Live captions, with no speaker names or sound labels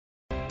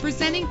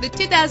Presenting the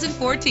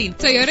 2014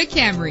 Toyota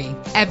Camry.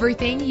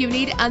 Everything you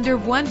need under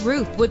one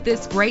roof with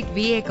this great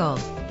vehicle.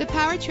 The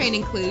powertrain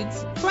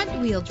includes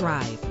front-wheel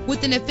drive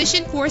with an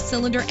efficient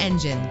 4-cylinder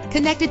engine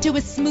connected to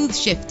a smooth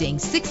shifting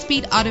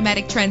 6-speed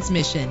automatic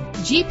transmission.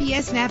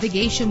 GPS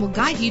navigation will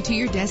guide you to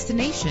your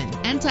destination.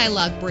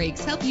 Anti-lock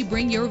brakes help you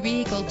bring your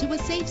vehicle to a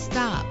safe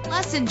stop.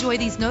 Plus, enjoy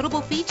these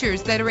notable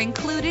features that are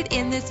included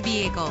in this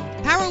vehicle: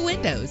 power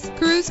windows,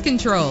 cruise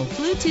control,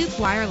 Bluetooth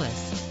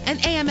wireless, an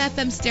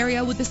AM/FM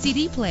stereo with a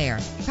CD player,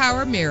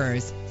 power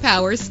mirrors,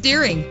 power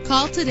steering.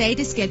 Call today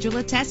to schedule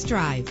a test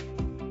drive.